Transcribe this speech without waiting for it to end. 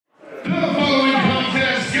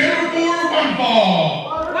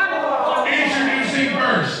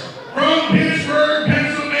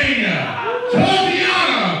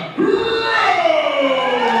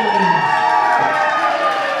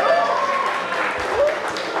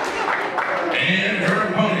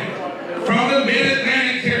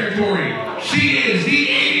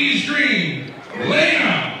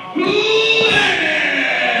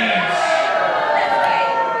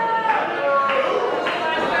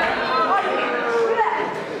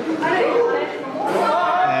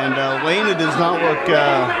does not look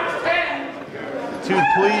too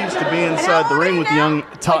pleased to be inside the ring with young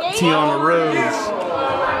Tatiana Rose.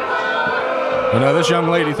 You know, this young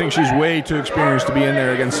lady thinks she's way too experienced to be in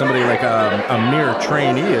there against somebody like a mere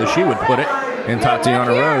trainee, as she would put it, in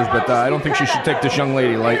Tatiana Rose, but I don't think she should take this young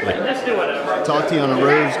lady lightly. Tatiana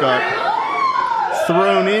Rose got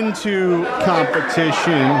thrown into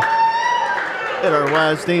competition at our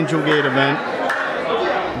last Angel Gate event.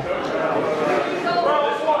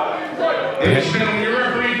 Ladies and gentlemen, your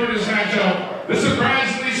referee for this matchup, the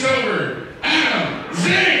surprisingly sober Adam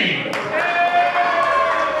Zane.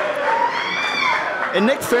 And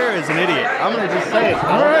Nick Fair is an idiot. I'm going to just say it.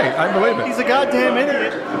 All right, I believe it. He's a goddamn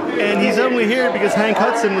idiot. And he's only here because Hank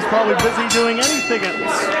Hudson was probably busy doing anything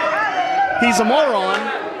else. He's a moron,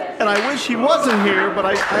 and I wish he wasn't here, but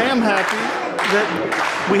I am happy that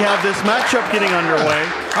we have this matchup getting underway.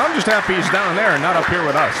 I'm just happy he's down there and not up here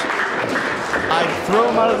with us. I'd throw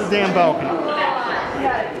him out of the damn balcony.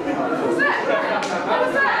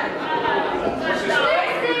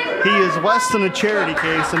 He is less than a charity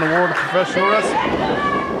case in the world of professional wrestling.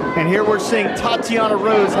 And here we're seeing Tatiana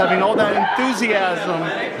Rose having all that enthusiasm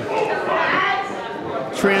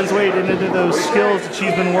translated into those skills that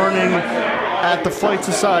she's been learning at the Fight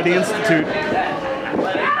Society Institute.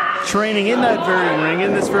 Training in that very ring,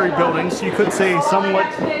 in this very building, so you could say somewhat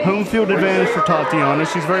home field advantage for Tatiana.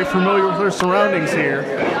 She's very familiar with her surroundings here.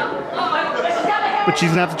 But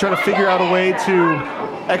she's going to have to try to figure out a way to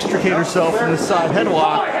extricate herself from this side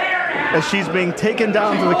headlock as she's being taken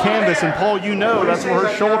down to the canvas. And Paul, you know that's where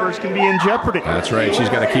her shoulders can be in jeopardy. That's right. She's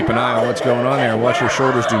got to keep an eye on what's going on there. Watch her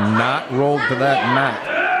shoulders do not roll to that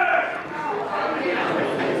mat.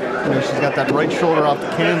 You know, she's got that right shoulder off the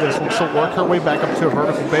canvas. She'll work her way back up to a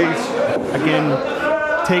vertical base. Again,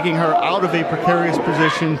 taking her out of a precarious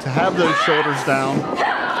position to have those shoulders down.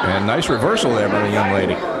 And nice reversal there by the young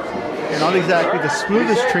lady. And not exactly the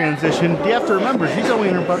smoothest transition. You have to remember, she's only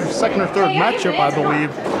in her second or third matchup, I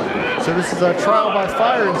believe. So this is a trial by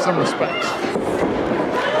fire in some respects.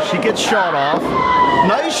 She gets shot off.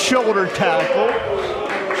 Nice shoulder tackle.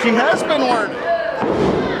 She has been learning.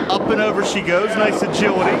 Up and over she goes. Nice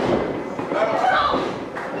agility.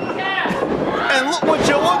 And look, would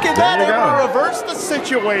you look at that, able to reverse the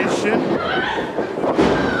situation.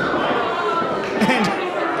 And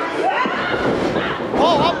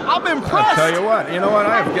Paul, I'm impressed. I'll tell you what,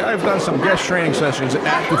 I've done some guest training sessions at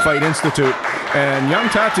Active Fight Institute, and young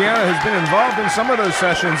Tatiana has been involved in some of those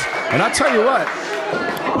sessions, and I'll tell you what,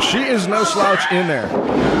 she is no slouch in there.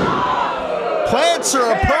 Plants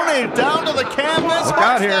her opponent down to the canvas. Look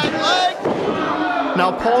out here.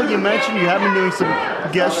 Now, Paul, you mentioned you have been doing some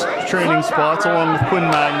guest training spots along with Quinn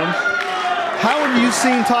Magnum. How have you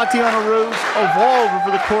seen Tatiana Rose evolve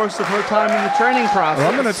over the course of her time in the training process? Well,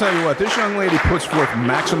 I'm going to tell you what, this young lady puts forth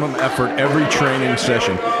maximum effort every training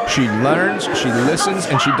session. She learns, she listens,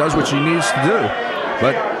 and she does what she needs to do.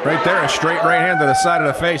 But right there, a straight right hand to the side of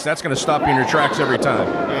the face, that's going to stop you in your tracks every time.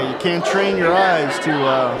 Yeah, you can't train your eyes to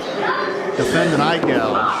defend an eye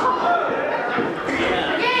gouge.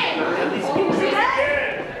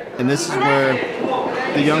 And this is where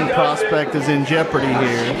the young prospect is in jeopardy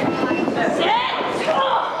here.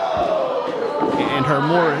 And her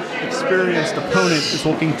more experienced opponent is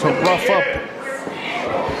looking to rough up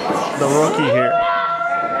the rookie here.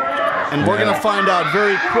 And we're going to find out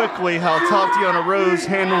very quickly how Tatiana Rose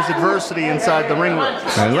handles adversity inside the ring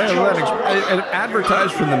ropes. And Lennox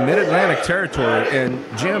advertised from the Mid-Atlantic territory, and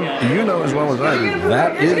Jim, you know as well as I do,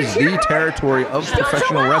 that is the territory of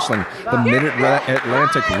professional wrestling, the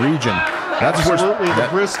Mid-Atlantic region. That's absolutely the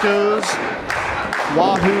Briscoes,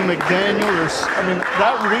 Wahoo, McDaniel.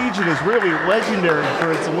 That region is really legendary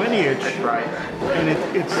for its lineage. And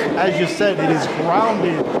it's, as you said, it is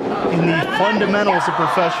grounded in the fundamentals of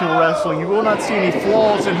professional wrestling. You will not see any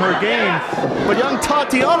flaws in her game, but young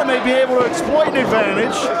Tatiana may be able to exploit an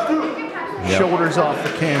advantage. Yep. Shoulders off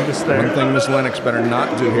the canvas there. One thing Miss Lennox better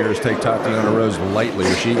not do here is take Tatiana Rose lightly,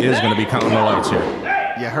 or she is going to be counting the lights here.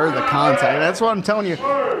 You heard the contact. That's what I'm telling you.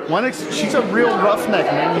 Lennox, she's a real roughneck,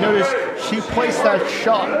 man. You notice she placed that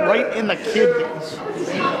shot right in the kidneys.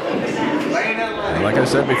 Like I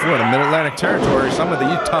said before, the Mid-Atlantic territory, some of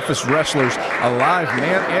the toughest wrestlers alive,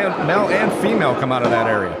 male and female, come out of that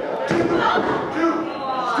area.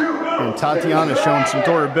 And Tatiana's showing some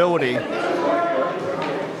durability.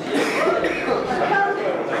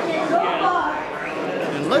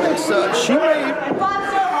 And Lennox, she may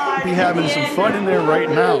be having some fun in there right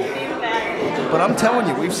now. But I'm telling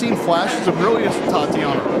you, we've seen flashes of brilliance from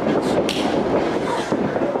Tatiana.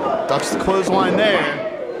 Ducks the clothesline there.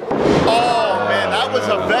 Oh, man, That was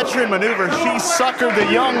a veteran maneuver. She suckered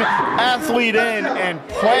the young athlete in and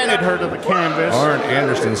planted her to the canvas. Arn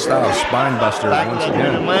Anderson style spine buster once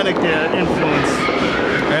again. Atlantic influence.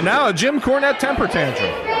 And now a Jim Cornette temper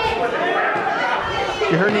tantrum.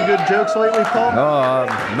 You heard any good jokes lately, Paul?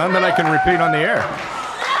 None that I can repeat on the air.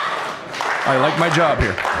 I like my job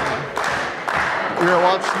here. You're a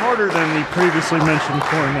lot smarter than the previously mentioned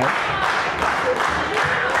Cornette.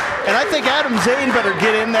 And I think Adam Zane better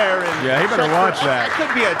get in there. And yeah, he better watch that. That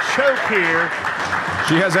could be a choke here.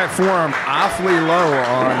 She has that forearm awfully low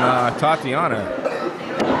on Tatiana.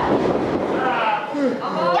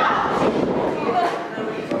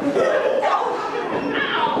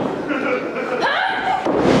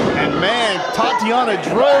 And man, Tatiana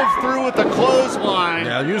drove through with the clothesline.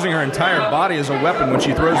 Yeah, using her entire body as a weapon when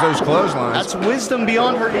she throws those clotheslines. That's wisdom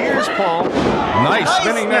beyond her ears, Paul. Nice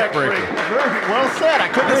spinning neck breaker. Very well said. I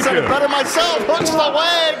couldn't have said it better myself. Hooks the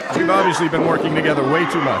leg. We've obviously been working together way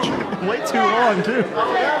too much. Way too long, too.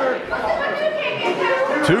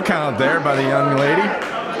 2 count there by the young lady.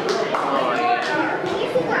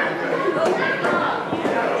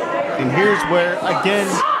 And here's where, again,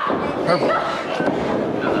 her...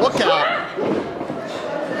 Look out.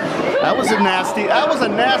 That was a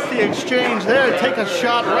nasty exchange there. Take a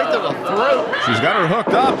shot right to the throat. She's got her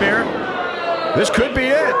hooked up here. This could be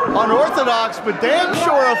it. Unorthodox, but damn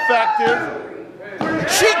sure effective.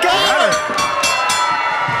 She got it.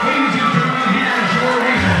 Ladies and gentlemen, here's your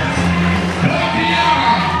winner,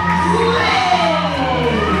 Tatiana.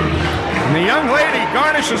 And the young lady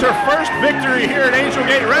garnishes her first victory here at Angel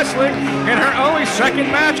Gate Wrestling in her only second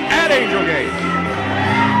match at Angel Gate.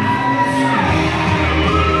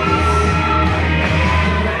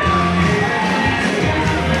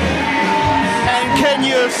 Can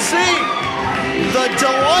you see the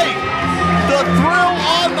delight, the thrill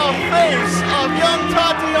on the face of young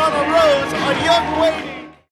Tatiana Rose, a young lady